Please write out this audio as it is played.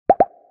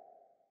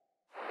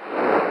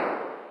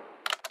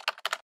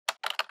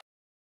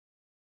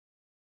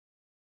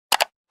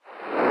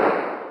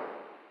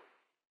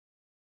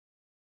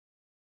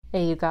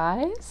Hey you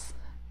guys,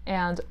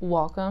 and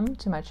welcome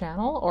to my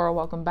channel, or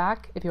welcome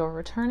back if you're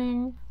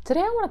returning. Today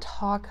I want to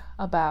talk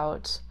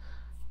about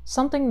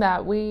something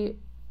that we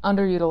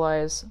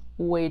underutilize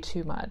way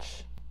too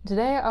much.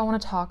 Today I want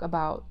to talk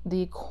about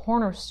the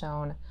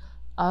cornerstone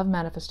of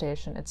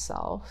manifestation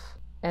itself,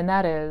 and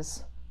that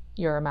is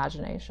your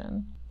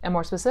imagination. And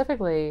more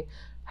specifically,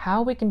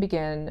 how we can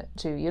begin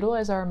to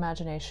utilize our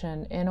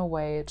imagination in a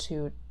way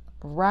to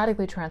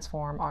radically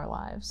transform our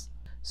lives.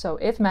 So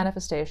if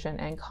manifestation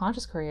and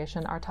conscious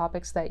creation are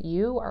topics that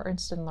you are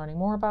interested in learning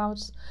more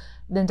about,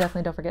 then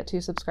definitely don't forget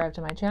to subscribe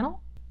to my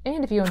channel.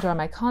 And if you enjoy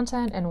my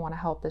content and want to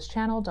help this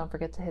channel, don't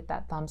forget to hit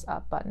that thumbs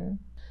up button.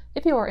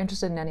 If you are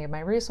interested in any of my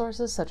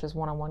resources, such as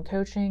one-on-one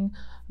coaching,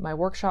 my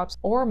workshops,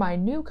 or my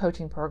new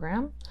coaching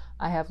program,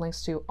 I have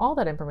links to all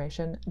that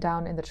information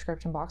down in the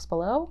description box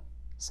below,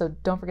 so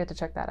don't forget to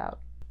check that out.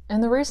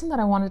 And the reason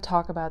that I wanted to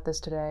talk about this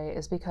today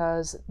is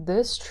because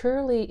this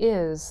truly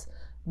is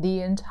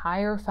the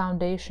entire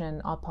foundation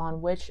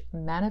upon which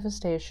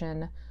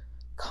manifestation,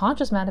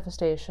 conscious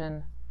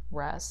manifestation,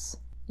 rests.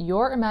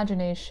 Your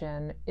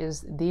imagination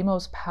is the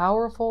most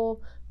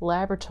powerful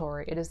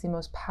laboratory. It is the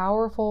most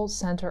powerful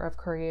center of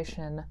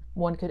creation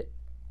one could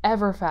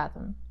ever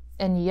fathom.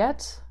 And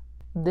yet,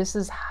 this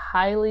is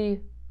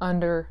highly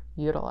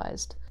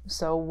underutilized.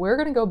 So we're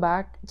going to go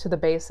back to the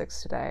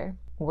basics today.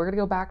 We're going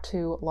to go back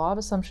to Law of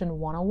Assumption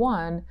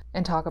 101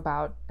 and talk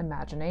about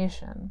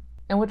imagination.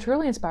 And what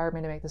truly inspired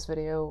me to make this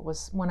video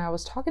was when I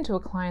was talking to a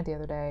client the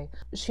other day.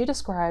 She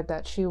described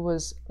that she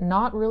was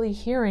not really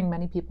hearing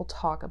many people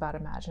talk about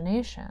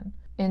imagination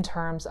in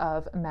terms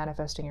of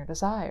manifesting your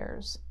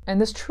desires.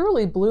 And this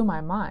truly blew my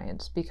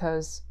mind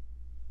because,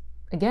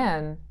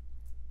 again,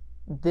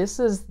 this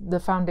is the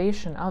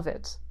foundation of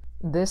it.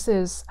 This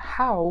is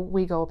how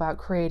we go about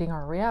creating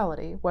our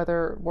reality.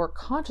 Whether we're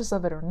conscious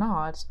of it or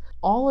not,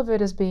 all of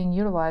it is being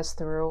utilized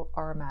through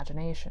our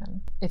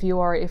imagination. If you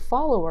are a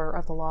follower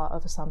of the Law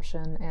of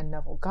Assumption and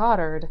Neville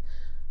Goddard,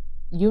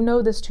 you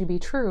know this to be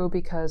true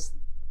because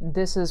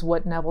this is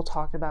what Neville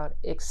talked about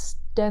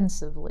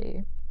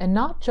extensively. And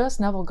not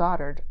just Neville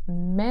Goddard,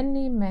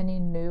 many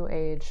New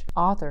Age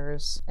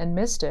authors and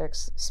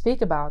mystics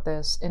speak about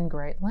this in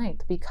great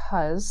length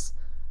because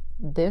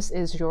this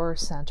is your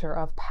center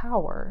of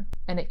power.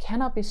 And it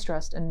cannot be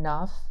stressed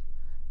enough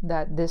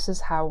that this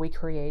is how we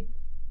create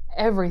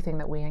everything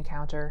that we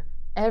encounter,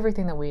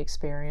 everything that we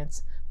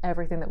experience,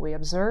 everything that we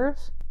observe,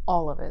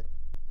 all of it.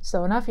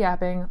 So enough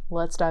yapping,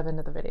 let's dive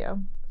into the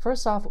video.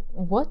 First off,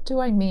 what do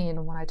I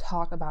mean when I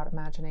talk about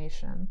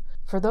imagination?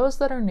 For those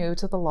that are new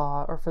to the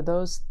law, or for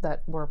those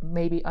that were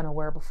maybe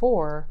unaware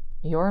before,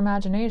 your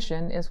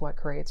imagination is what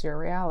creates your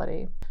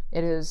reality.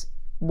 It is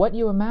what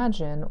you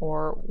imagine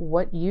or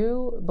what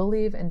you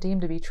believe and deem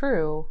to be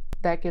true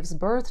that gives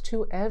birth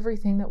to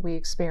everything that we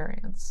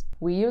experience.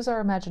 We use our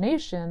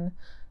imagination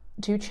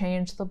to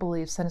change the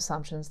beliefs and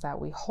assumptions that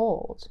we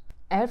hold.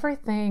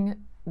 Everything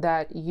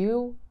that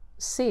you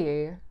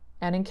see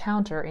and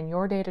encounter in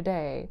your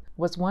day-to-day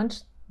was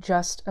once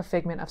just a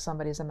figment of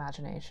somebody's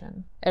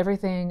imagination.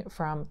 Everything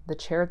from the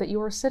chair that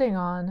you are sitting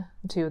on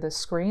to the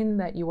screen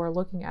that you are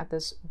looking at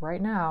this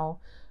right now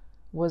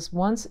was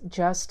once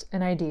just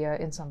an idea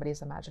in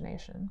somebody's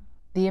imagination.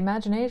 The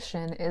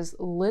imagination is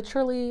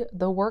literally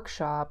the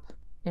workshop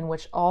in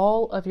which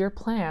all of your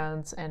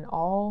plans and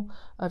all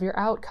of your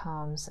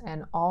outcomes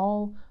and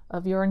all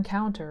of your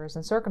encounters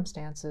and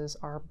circumstances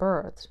are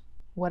birthed.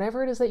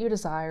 Whatever it is that you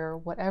desire,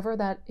 whatever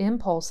that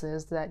impulse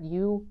is that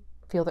you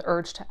feel the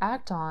urge to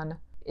act on,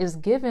 is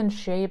given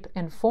shape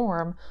and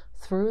form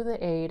through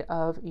the aid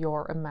of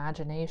your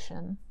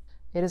imagination.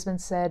 It has been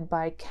said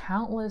by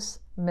countless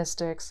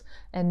mystics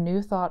and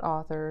New Thought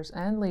authors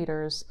and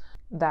leaders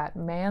that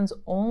man's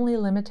only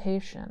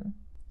limitation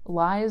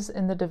lies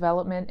in the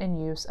development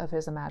and use of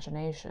his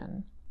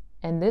imagination.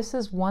 And this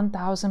is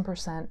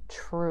 1000%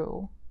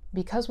 true.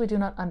 Because we do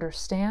not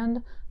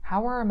understand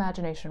how our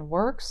imagination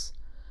works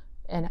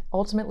and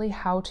ultimately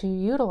how to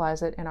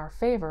utilize it in our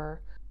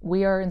favor,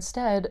 we are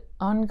instead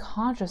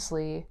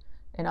unconsciously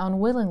and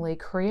unwillingly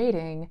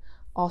creating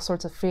all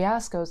sorts of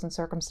fiascos and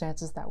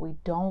circumstances that we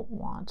don't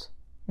want.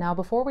 Now,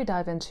 before we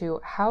dive into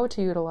how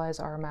to utilize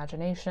our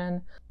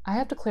imagination, I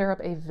have to clear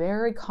up a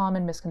very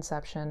common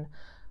misconception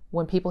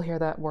when people hear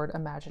that word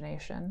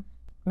imagination.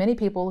 Many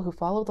people who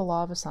follow the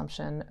Law of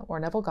Assumption or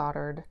Neville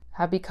Goddard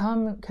have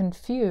become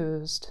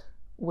confused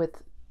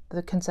with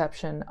the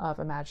conception of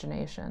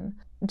imagination.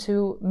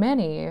 To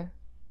many,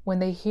 when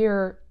they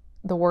hear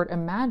the word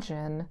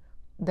imagine,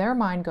 their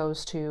mind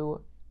goes to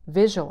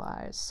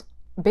visualize.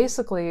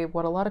 Basically,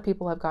 what a lot of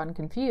people have gotten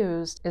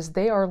confused is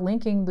they are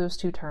linking those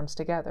two terms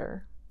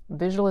together,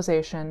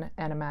 visualization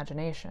and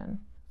imagination.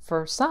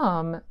 For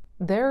some,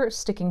 their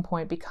sticking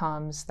point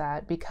becomes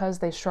that because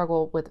they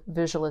struggle with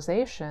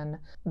visualization,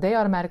 they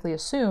automatically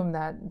assume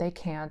that they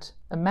can't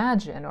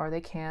imagine or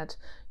they can't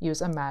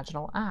use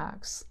imaginal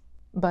acts.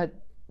 But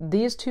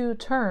these two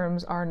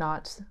terms are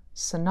not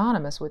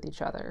synonymous with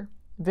each other.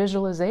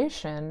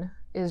 Visualization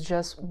is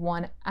just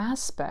one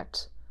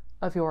aspect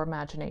of your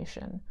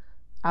imagination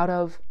out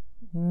of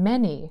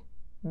many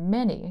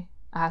many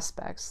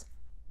aspects.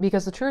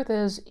 Because the truth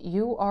is,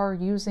 you are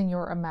using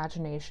your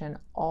imagination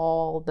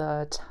all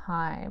the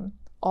time,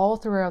 all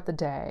throughout the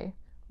day.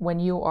 When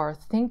you are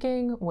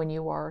thinking, when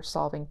you are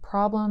solving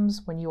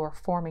problems, when you are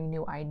forming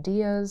new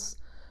ideas,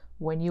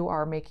 when you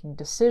are making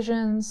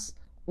decisions,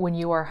 when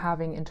you are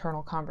having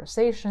internal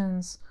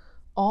conversations,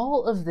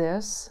 all of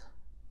this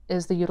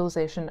is the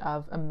utilization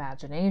of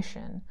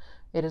imagination.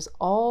 It is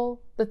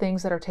all the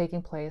things that are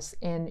taking place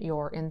in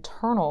your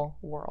internal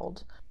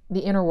world, the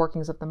inner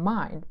workings of the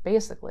mind,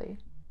 basically.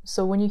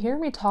 So when you hear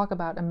me talk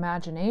about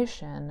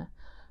imagination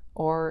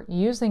or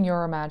using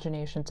your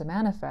imagination to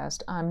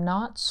manifest, I'm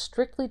not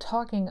strictly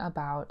talking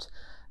about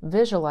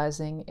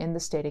visualizing in the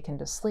state akin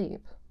to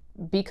sleep.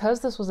 Because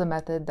this was a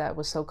method that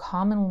was so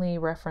commonly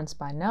referenced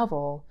by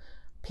Neville,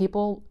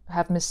 people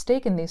have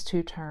mistaken these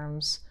two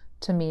terms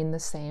to mean the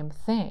same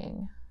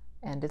thing,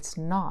 and it's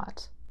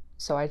not.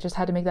 So I just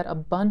had to make that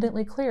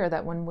abundantly clear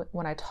that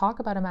when I talk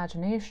about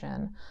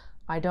imagination,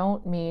 I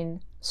don't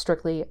mean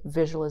strictly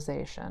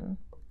visualization,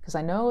 because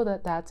I know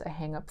that that's a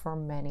hang-up for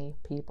many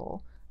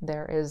people.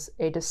 There is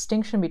a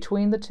distinction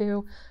between the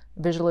two.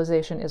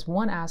 Visualization is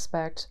one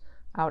aspect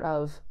out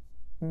of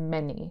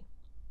many,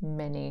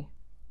 many,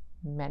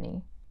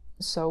 many.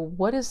 So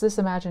what is this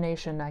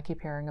imagination I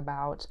keep hearing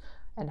about,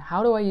 and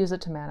how do I use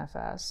it to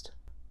manifest?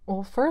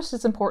 Well, first,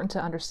 it's important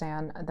to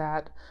understand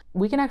that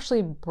we can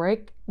actually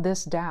break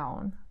this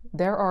down.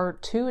 There are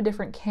two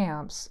different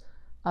camps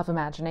of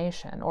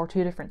imagination, or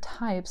two different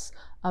types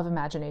of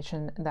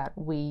imagination that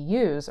we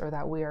use, or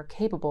that we are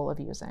capable of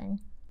using.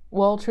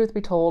 Well, truth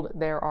be told,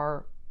 there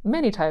are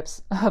many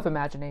types of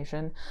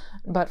imagination,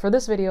 but for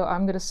this video,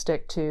 I'm going to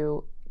stick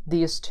to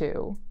these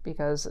two,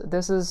 because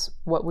this is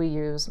what we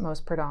use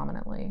most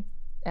predominantly.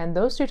 And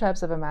those two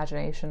types of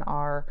imagination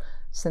are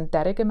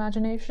synthetic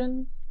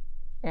imagination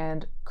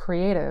and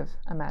creative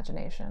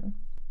imagination.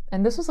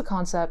 And this was a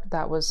concept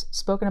that was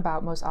spoken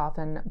about most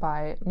often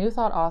by New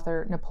Thought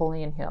author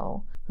Napoleon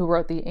Hill, who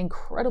wrote the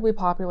incredibly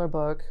popular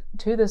book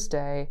to this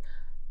day,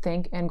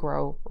 Think and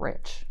Grow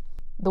Rich.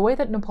 The way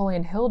that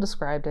Napoleon Hill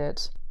described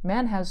it,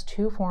 man has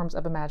two forms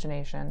of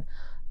imagination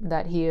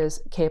that he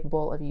is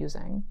capable of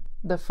using.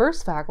 The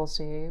first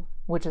faculty,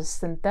 which is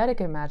synthetic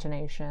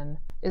imagination,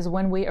 is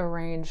when we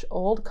arrange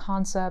old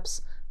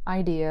concepts,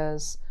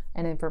 ideas,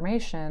 and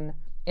information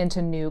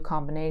into new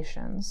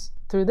combinations.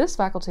 Through this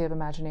faculty of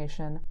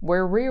imagination,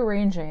 we're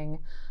rearranging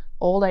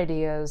old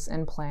ideas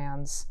and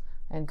plans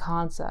and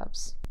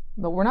concepts.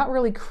 But we're not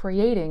really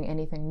creating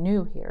anything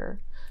new here.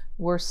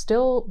 We're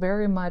still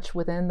very much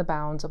within the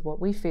bounds of what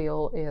we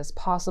feel is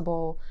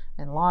possible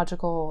and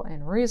logical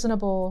and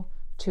reasonable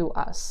to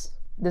us.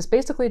 This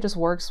basically just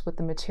works with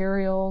the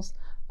materials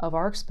of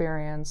our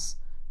experience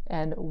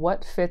and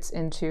what fits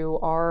into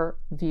our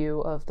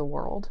view of the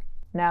world.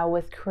 Now,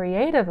 with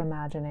creative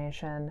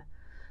imagination,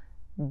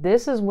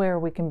 this is where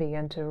we can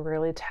begin to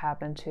really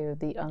tap into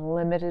the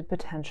unlimited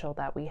potential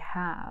that we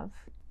have.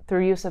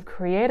 Through use of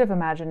creative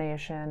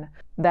imagination,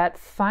 that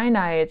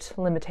finite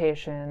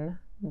limitation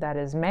that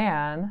is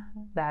man,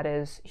 that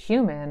is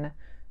human,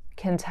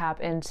 can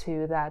tap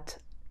into that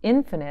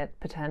infinite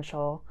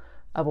potential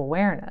of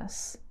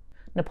awareness.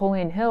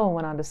 Napoleon Hill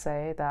went on to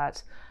say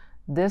that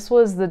this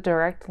was the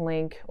direct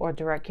link or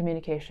direct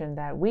communication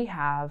that we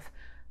have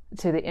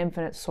to the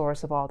infinite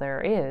source of all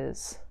there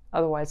is,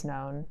 otherwise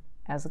known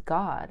as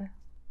God.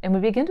 And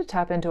we begin to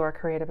tap into our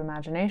creative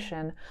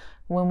imagination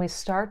when we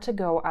start to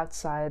go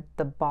outside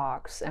the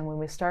box, and when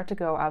we start to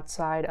go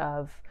outside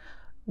of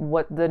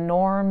what the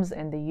norms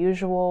and the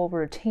usual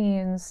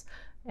routines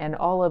and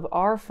all of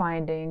our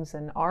findings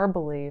and our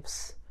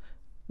beliefs.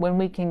 When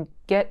we can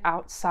get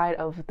outside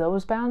of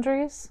those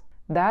boundaries,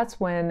 that's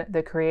when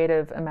the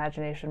creative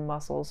imagination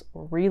muscles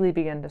really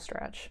begin to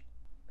stretch.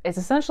 It's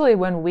essentially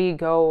when we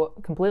go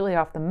completely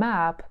off the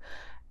map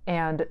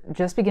and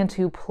just begin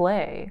to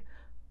play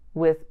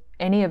with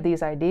any of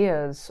these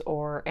ideas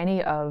or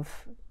any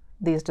of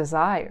these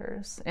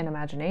desires in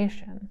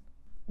imagination.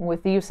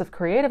 With the use of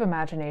creative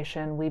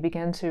imagination, we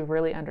begin to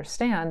really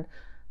understand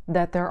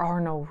that there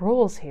are no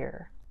rules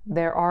here.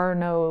 There are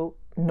no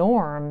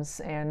norms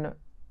and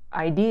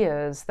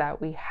ideas that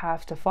we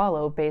have to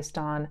follow based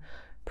on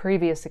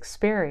previous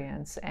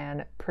experience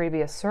and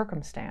previous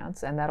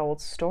circumstance and that old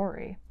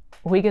story.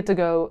 We get to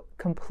go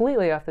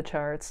completely off the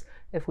charts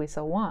if we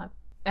so want.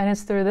 And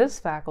it's through this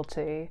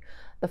faculty,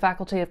 the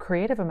faculty of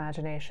creative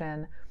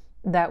imagination,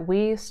 that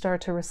we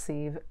start to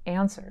receive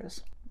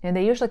answers. And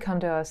they usually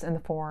come to us in the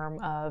form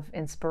of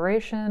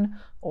inspiration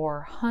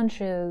or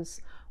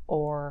hunches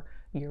or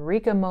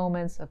eureka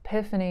moments,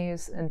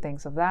 epiphanies, and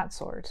things of that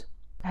sort.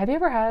 Have you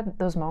ever had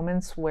those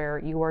moments where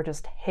you are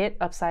just hit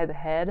upside the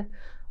head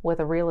with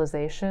a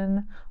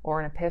realization or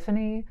an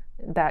epiphany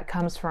that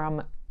comes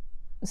from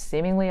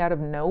seemingly out of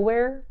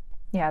nowhere?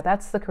 Yeah,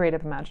 that's the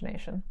creative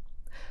imagination.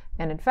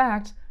 And in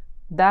fact,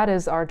 that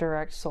is our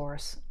direct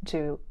source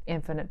to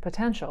infinite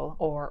potential,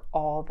 or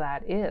all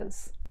that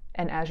is.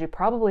 And as you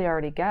probably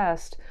already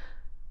guessed,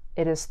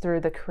 it is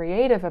through the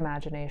creative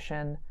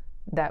imagination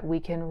that we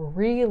can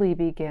really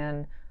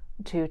begin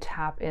to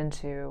tap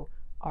into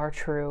our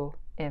true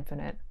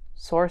infinite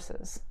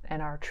sources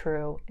and our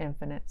true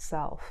infinite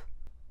self.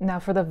 Now,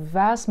 for the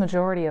vast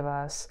majority of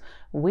us,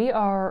 we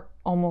are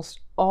almost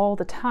all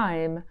the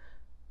time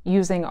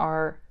using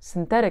our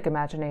synthetic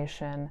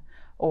imagination,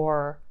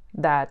 or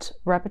that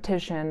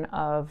repetition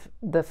of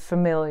the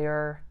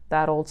familiar,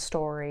 that old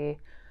story,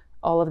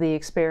 all of the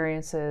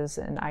experiences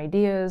and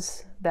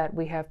ideas that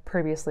we have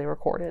previously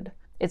recorded.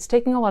 It's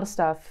taking a lot of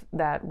stuff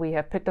that we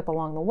have picked up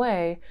along the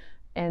way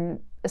and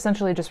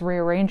essentially just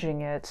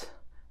rearranging it,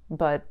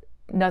 but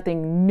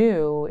nothing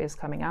new is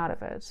coming out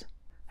of it.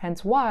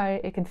 Hence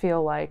why it can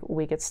feel like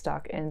we get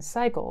stuck in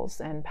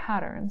cycles and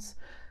patterns,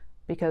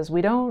 because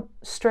we don't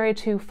stray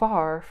too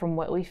far from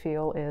what we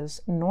feel is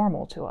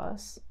normal to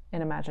us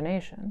in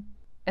imagination.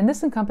 And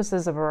this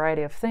encompasses a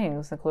variety of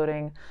things,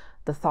 including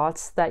the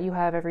thoughts that you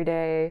have every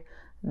day,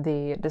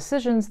 the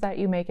decisions that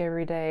you make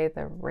every day,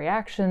 the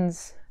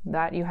reactions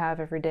that you have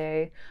every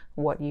day,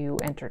 what you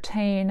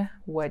entertain,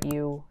 what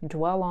you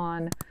dwell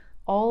on.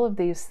 All of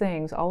these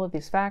things, all of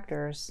these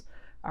factors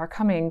are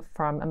coming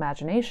from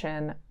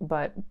imagination,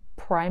 but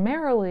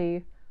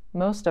primarily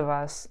most of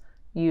us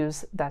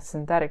use that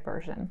synthetic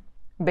version.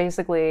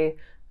 Basically,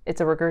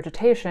 it's a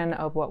regurgitation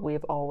of what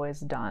we've always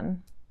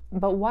done.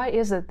 But why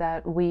is it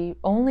that we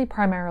only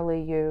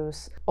primarily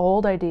use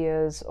old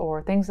ideas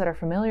or things that are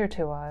familiar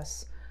to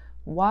us?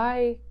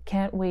 Why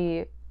can't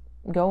we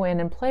go in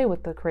and play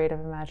with the creative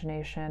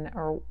imagination,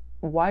 or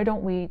why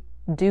don't we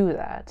do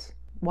that?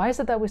 Why is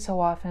it that we so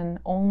often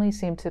only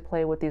seem to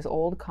play with these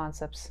old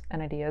concepts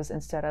and ideas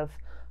instead of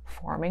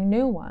forming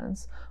new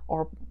ones,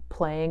 or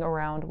playing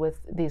around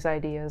with these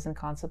ideas and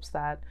concepts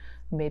that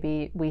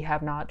maybe we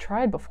have not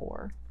tried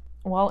before?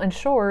 Well, in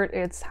short,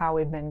 it's how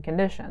we've been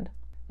conditioned.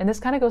 And this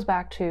kind of goes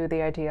back to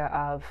the idea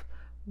of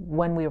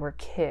when we were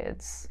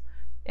kids,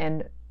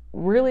 and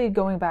really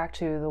going back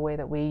to the way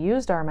that we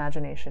used our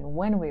imagination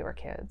when we were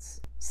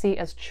kids. See,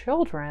 as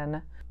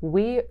children,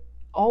 we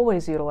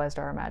always utilized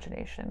our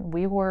imagination.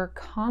 We were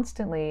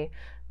constantly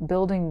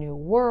building new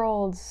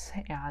worlds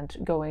and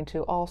going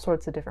to all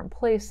sorts of different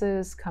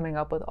places, coming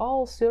up with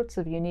all sorts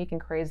of unique and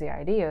crazy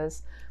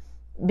ideas,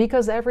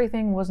 because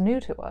everything was new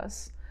to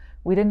us.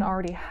 We didn't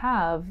already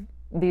have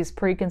these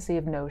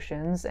preconceived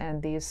notions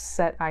and these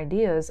set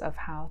ideas of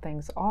how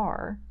things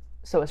are.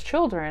 So as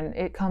children,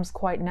 it comes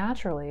quite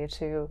naturally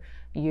to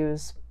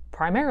use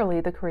primarily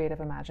the creative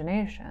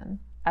imagination.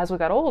 As we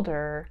got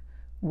older,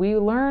 we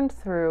learned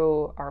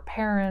through our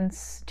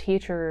parents,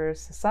 teachers,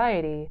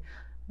 society,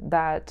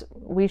 that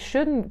we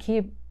shouldn't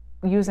keep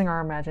using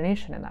our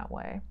imagination in that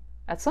way.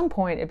 At some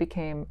point, it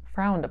became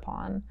frowned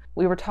upon.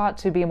 We were taught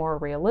to be more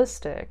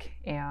realistic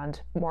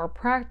and more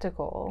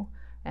practical,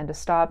 and to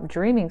stop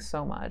dreaming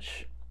so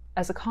much.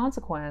 As a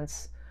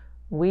consequence,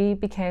 we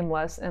became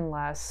less and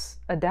less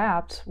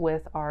adept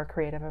with our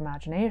creative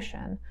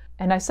imagination.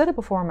 And I said it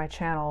before on my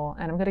channel,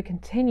 and I'm going to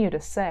continue to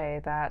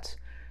say that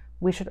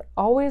we should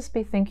always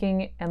be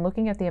thinking and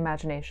looking at the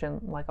imagination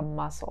like a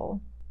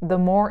muscle. The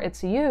more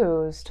it's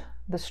used,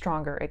 the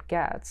stronger it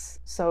gets.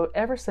 So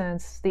ever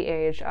since the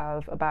age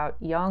of about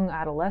young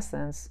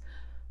adolescence,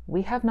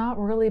 we have not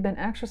really been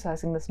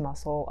exercising this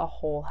muscle a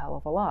whole hell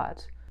of a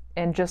lot.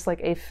 And just like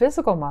a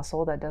physical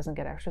muscle that doesn't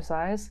get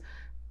exercise,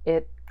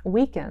 it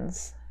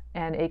weakens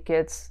and it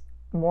gets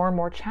more and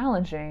more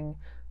challenging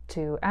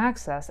to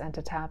access and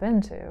to tap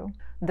into.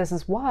 This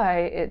is why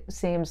it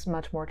seems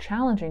much more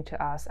challenging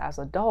to us as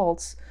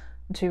adults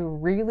to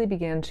really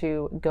begin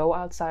to go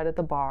outside of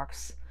the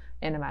box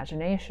in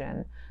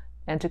imagination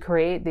and to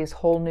create these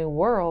whole new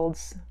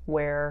worlds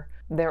where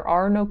there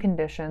are no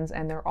conditions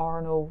and there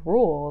are no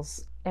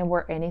rules and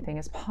where anything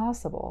is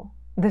possible.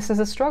 This is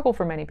a struggle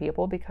for many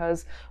people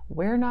because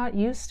we're not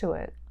used to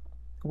it.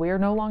 We're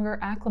no longer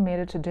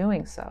acclimated to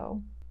doing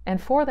so. And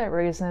for that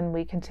reason,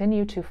 we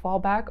continue to fall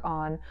back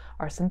on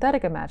our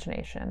synthetic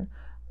imagination,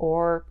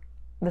 or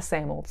the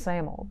same old,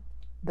 same old.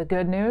 The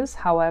good news,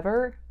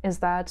 however, is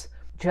that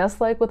just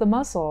like with a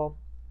muscle,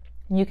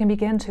 you can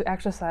begin to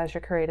exercise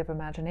your creative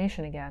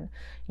imagination again.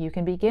 You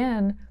can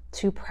begin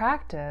to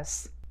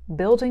practice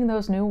building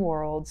those new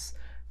worlds,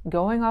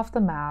 going off the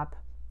map,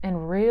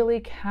 and really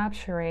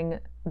capturing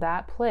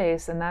that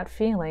place and that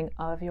feeling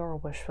of your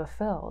wish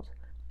fulfilled.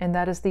 And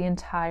that is the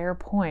entire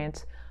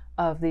point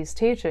of these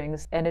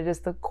teachings, and it is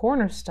the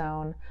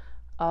cornerstone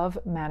of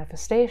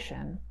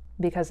manifestation,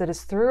 because it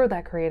is through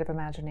that creative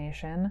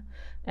imagination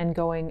and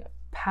going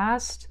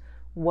past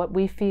what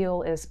we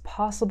feel is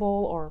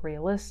possible or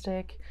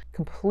realistic,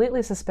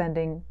 completely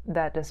suspending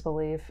that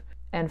disbelief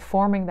and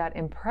forming that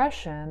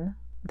impression,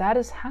 that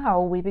is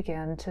how we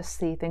begin to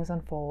see things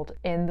unfold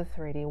in the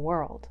 3D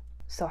world.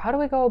 So how do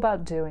we go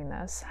about doing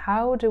this?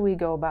 How do we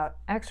go about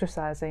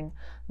exercising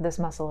this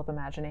muscle of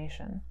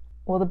imagination?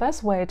 Well, the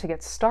best way to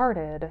get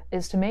started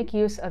is to make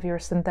use of your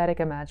synthetic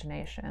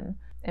imagination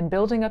and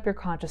building up your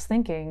conscious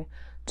thinking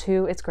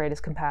to its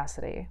greatest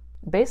capacity.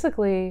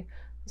 Basically,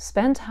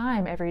 spend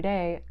time every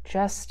day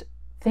just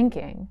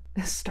thinking.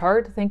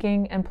 Start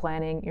thinking and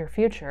planning your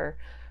future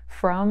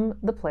from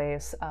the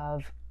place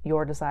of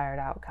your desired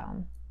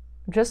outcome.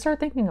 Just start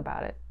thinking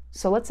about it.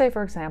 So let's say,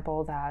 for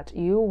example, that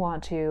you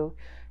want to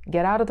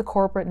get out of the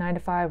corporate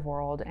 9-to-5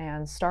 world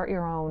and start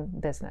your own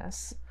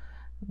business,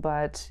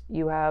 but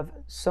you have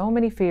so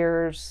many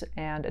fears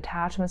and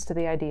attachments to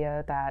the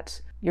idea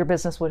that your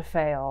business would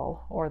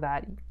fail, or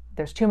that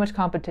there's too much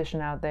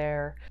competition out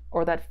there,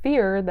 or that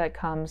fear that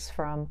comes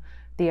from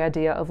the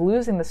idea of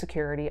losing the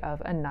security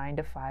of a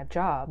 9-to-5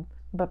 job.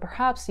 But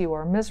perhaps you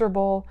are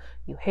miserable,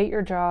 you hate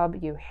your job,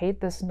 you hate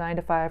this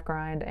 9-to-5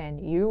 grind, and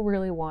you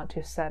really want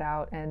to set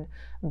out and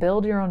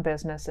build your own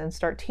business and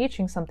start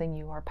teaching something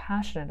you are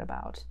passionate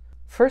about.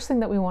 First thing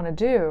that we want to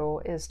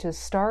do is to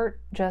start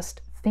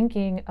just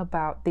thinking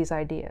about these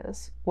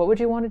ideas. What would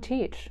you want to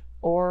teach?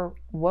 Or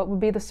what would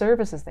be the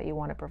services that you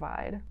want to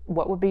provide?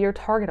 What would be your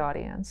target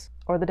audience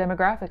or the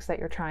demographics that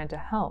you're trying to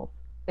help?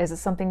 Is it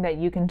something that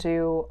you can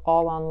do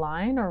all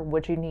online, or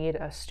would you need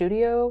a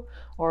studio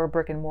or a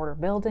brick and mortar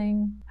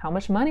building? How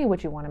much money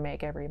would you want to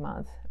make every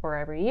month or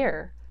every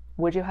year?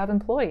 Would you have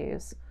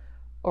employees,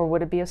 or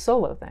would it be a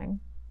solo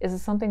thing? Is it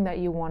something that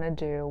you want to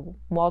do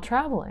while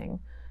traveling?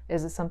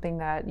 Is it something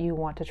that you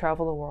want to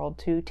travel the world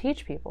to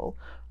teach people,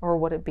 or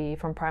would it be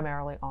from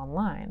primarily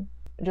online?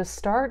 Just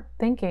start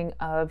thinking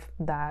of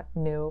that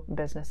new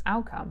business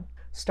outcome.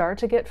 Start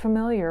to get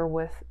familiar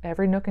with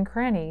every nook and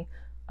cranny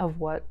of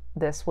what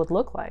this would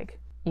look like.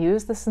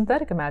 Use the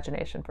synthetic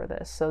imagination for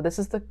this. So this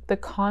is the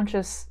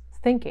conscious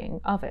thinking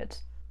of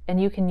it.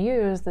 And you can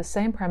use the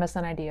same premise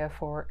and idea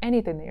for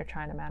anything that you're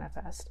trying to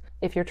manifest.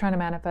 If you're trying to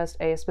manifest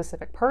a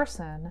specific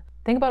person,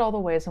 think about all the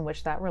ways in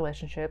which that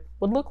relationship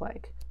would look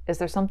like. Is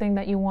there something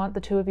that you want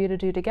the two of you to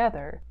do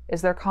together?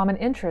 Is there a common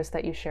interest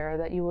that you share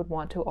that you would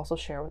want to also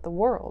share with the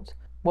world?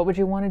 What would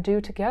you want to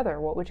do together?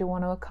 What would you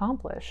want to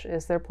accomplish?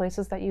 Is there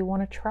places that you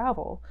want to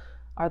travel?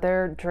 Are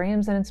there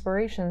dreams and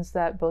inspirations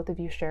that both of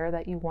you share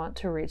that you want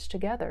to reach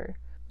together?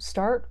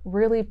 Start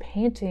really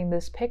painting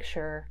this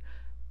picture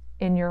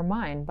in your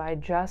mind by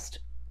just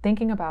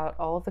thinking about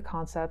all of the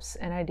concepts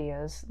and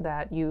ideas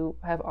that you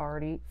have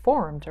already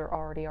formed or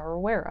already are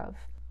aware of.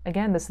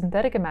 Again, the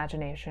synthetic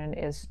imagination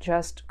is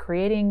just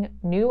creating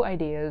new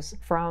ideas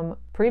from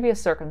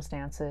previous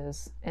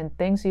circumstances and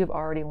things you've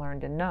already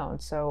learned and known.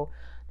 So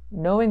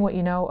knowing what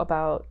you know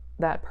about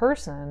that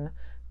person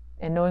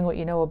and knowing what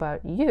you know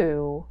about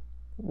you,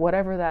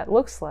 whatever that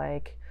looks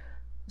like,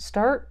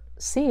 start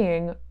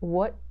seeing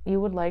what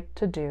you would like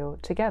to do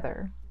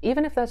together.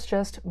 Even if that's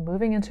just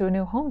moving into a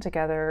new home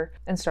together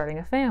and starting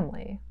a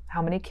family.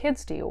 How many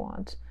kids do you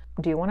want?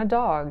 Do you want a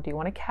dog? Do you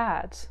want a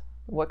cat?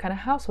 What kind of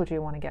house would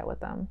you want to get with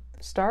them?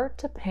 Start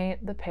to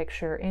paint the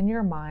picture in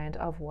your mind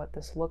of what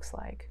this looks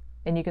like.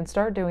 And you can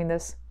start doing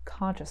this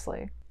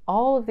consciously.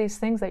 All of these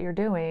things that you're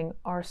doing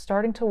are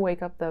starting to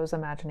wake up those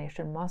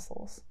imagination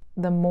muscles.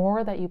 The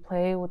more that you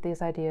play with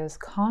these ideas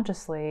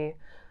consciously,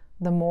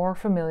 the more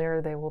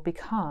familiar they will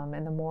become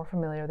and the more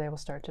familiar they will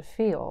start to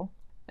feel.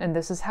 And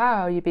this is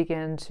how you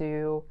begin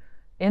to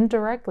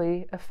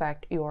indirectly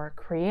affect your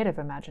creative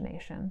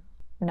imagination.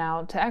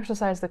 Now, to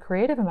exercise the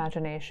creative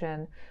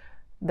imagination,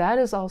 that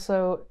is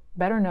also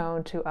better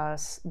known to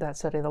us that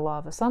study the law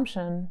of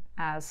assumption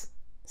as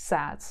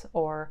SATS,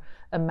 or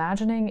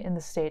imagining in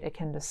the state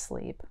akin to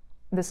sleep.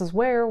 This is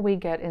where we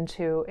get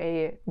into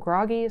a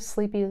groggy,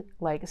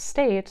 sleepy-like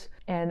state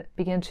and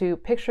begin to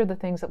picture the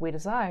things that we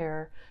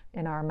desire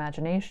in our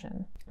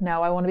imagination.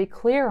 Now, I want to be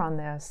clear on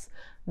this,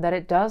 that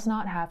it does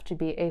not have to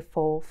be a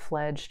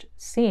full-fledged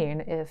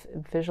scene if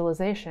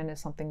visualization is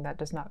something that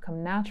does not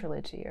come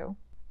naturally to you.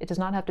 It does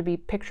not have to be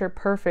picture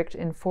perfect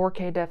in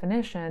 4K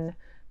definition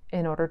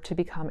in order to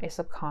become a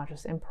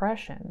subconscious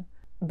impression.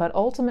 But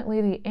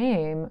ultimately, the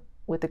aim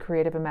with the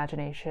creative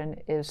imagination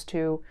is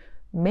to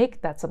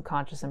make that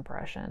subconscious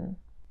impression,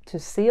 to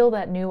seal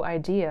that new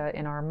idea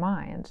in our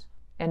mind,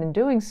 and in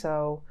doing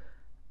so,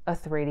 a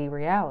 3D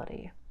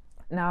reality.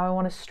 Now, I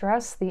want to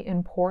stress the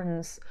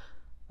importance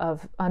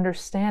of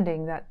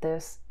understanding that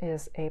this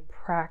is a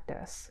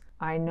practice.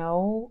 I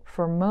know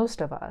for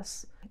most of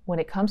us, when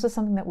it comes to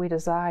something that we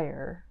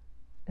desire,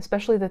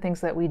 especially the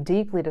things that we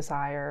deeply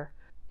desire,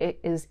 it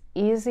is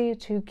easy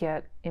to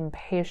get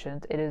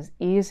impatient. It is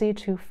easy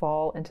to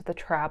fall into the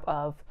trap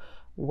of,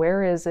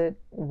 where is it?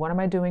 What am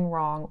I doing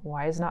wrong?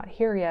 Why is it not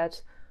here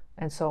yet?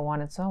 And so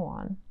on and so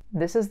on.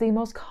 This is the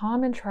most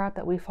common trap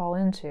that we fall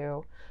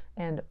into,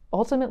 and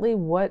ultimately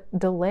what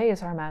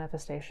delays our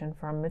manifestation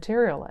from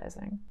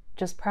materializing.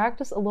 Just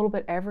practice a little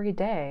bit every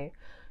day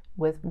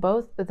with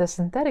both the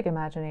synthetic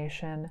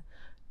imagination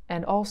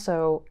and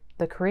also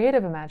the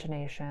creative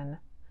imagination,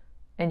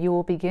 and you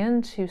will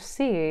begin to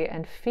see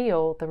and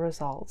feel the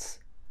results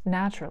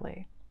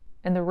naturally.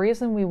 And the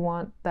reason we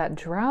want that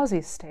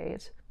drowsy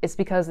state is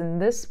because in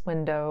this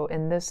window,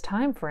 in this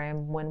time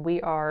frame, when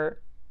we are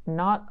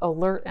not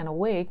alert and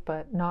awake,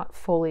 but not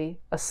fully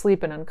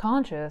asleep and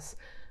unconscious,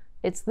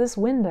 it's this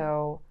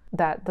window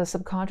that the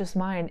subconscious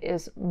mind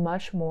is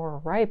much more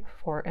ripe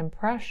for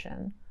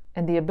impression.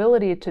 And the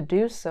ability to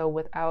do so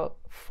without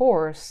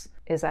force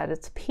is at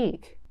its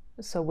peak.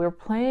 So we're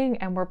playing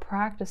and we're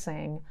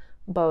practicing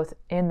both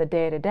in the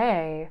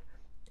day-to-day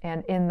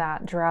and in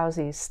that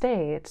drowsy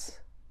state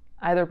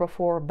either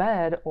before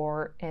bed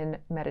or in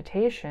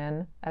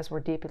meditation as we're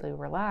deeply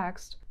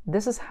relaxed,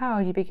 this is how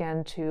you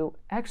begin to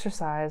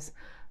exercise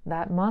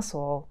that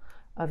muscle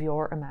of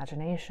your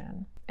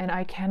imagination. And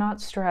I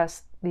cannot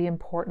stress the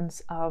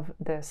importance of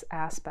this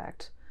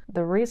aspect.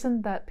 The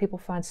reason that people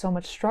find so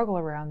much struggle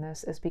around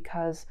this is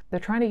because they're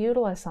trying to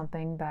utilize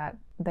something that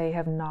they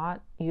have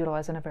not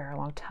utilized in a very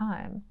long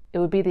time. It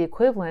would be the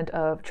equivalent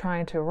of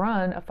trying to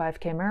run a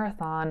 5K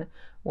marathon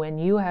when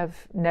you have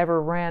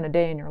never ran a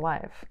day in your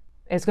life.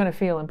 It's going to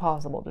feel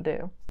impossible to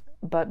do.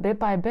 But bit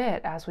by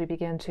bit, as we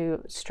begin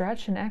to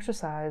stretch and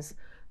exercise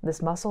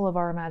this muscle of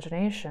our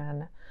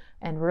imagination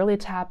and really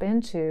tap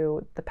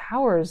into the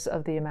powers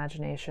of the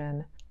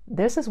imagination,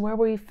 this is where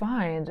we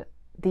find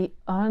the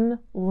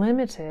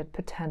unlimited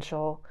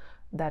potential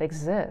that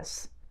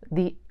exists,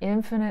 the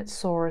infinite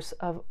source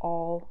of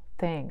all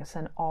things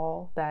and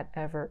all that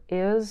ever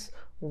is,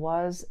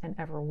 was, and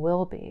ever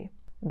will be.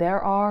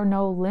 There are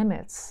no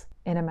limits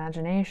in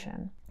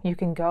imagination. You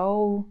can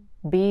go,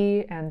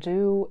 be, and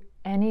do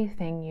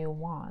anything you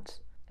want.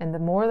 And the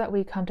more that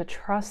we come to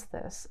trust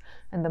this,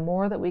 and the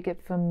more that we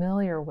get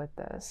familiar with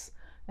this,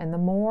 and the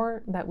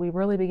more that we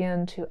really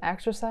begin to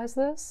exercise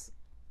this,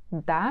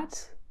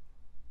 that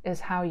is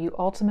how you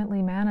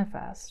ultimately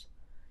manifest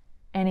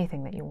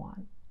anything that you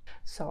want.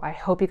 So I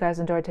hope you guys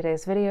enjoyed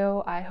today's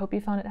video. I hope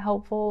you found it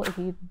helpful. If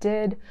you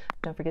did,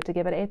 don't forget to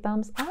give it a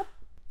thumbs up.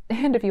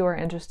 And if you are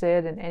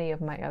interested in any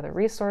of my other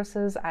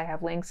resources, I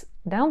have links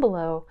down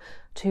below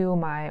to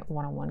my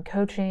one-on-one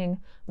coaching,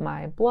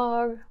 my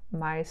blog,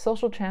 my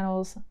social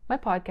channels, my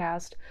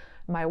podcast,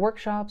 my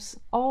workshops,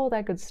 all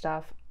that good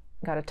stuff.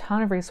 Got a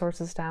ton of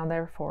resources down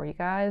there for you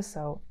guys,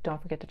 so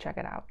don't forget to check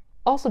it out.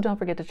 Also, don't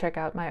forget to check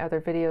out my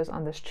other videos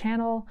on this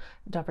channel.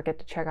 Don't forget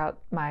to check out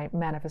my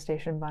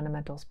Manifestation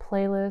Fundamentals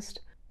playlist.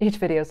 Each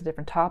video is a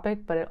different topic,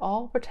 but it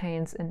all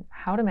pertains in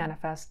how to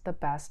manifest the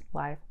best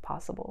life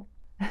possible.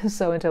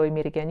 So until we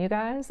meet again, you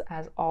guys,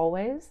 as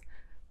always,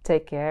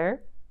 take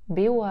care,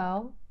 be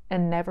well,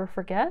 and never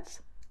forget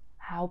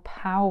how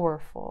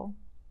powerful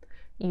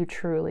you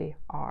truly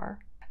are.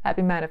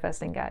 Happy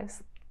manifesting,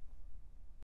 guys.